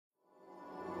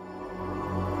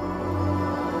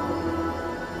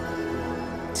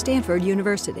Stanford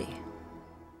University.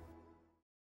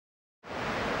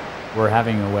 We're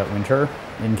having a wet winter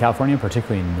in California,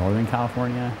 particularly in Northern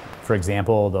California. For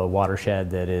example, the watershed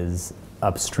that is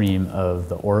upstream of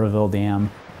the Oroville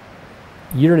Dam.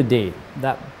 Year to date,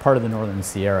 that part of the Northern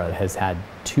Sierra has had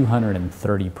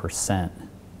 230%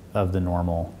 of the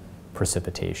normal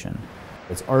precipitation.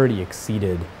 It's already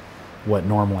exceeded what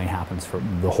normally happens for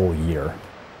the whole year.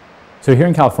 So here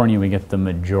in California, we get the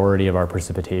majority of our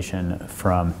precipitation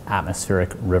from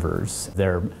atmospheric rivers.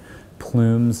 They're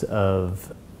plumes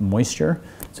of moisture,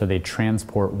 so they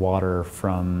transport water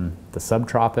from the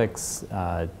subtropics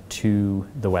to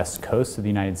the west coast of the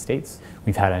United States.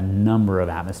 We've had a number of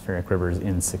atmospheric rivers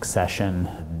in succession,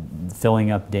 filling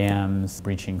up dams,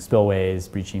 breaching spillways,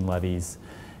 breaching levees,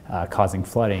 causing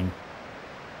flooding.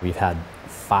 We've had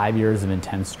 5 years of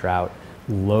intense drought,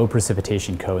 low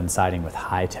precipitation coinciding with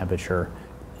high temperature,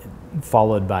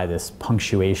 followed by this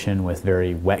punctuation with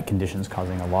very wet conditions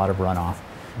causing a lot of runoff.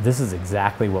 This is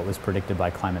exactly what was predicted by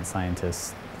climate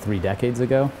scientists 3 decades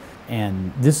ago,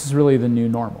 and this is really the new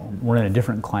normal. We're in a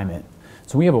different climate.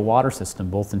 So we have a water system,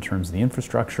 both in terms of the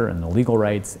infrastructure and the legal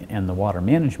rights and the water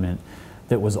management,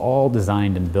 that was all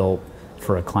designed and built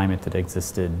for a climate that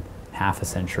existed half a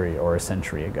century or a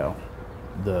century ago.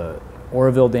 The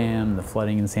Oroville Dam, the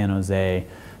flooding in San Jose,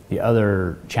 the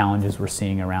other challenges we're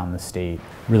seeing around the state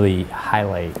really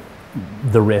highlight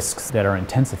the risks that are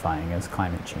intensifying as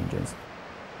climate changes.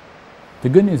 The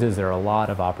good news is there are a lot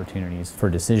of opportunities for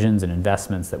decisions and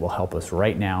investments that will help us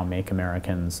right now make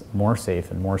Americans more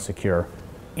safe and more secure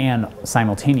and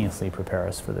simultaneously prepare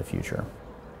us for the future.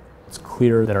 It's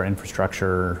clear that our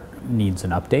infrastructure needs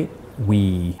an update.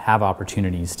 We have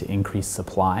opportunities to increase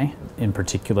supply. In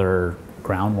particular,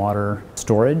 groundwater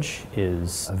storage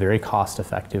is a very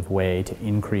cost-effective way to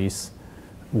increase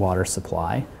water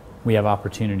supply. We have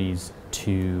opportunities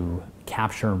to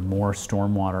capture more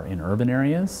stormwater in urban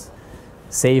areas,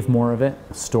 save more of it,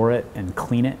 store it, and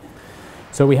clean it.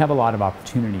 So we have a lot of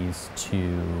opportunities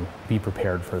to be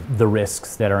prepared for the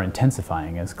risks that are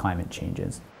intensifying as climate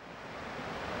changes.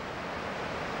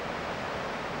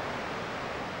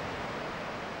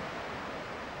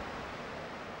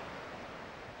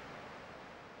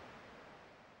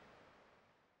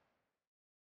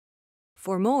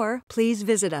 For more, please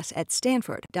visit us at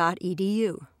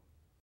stanford.edu.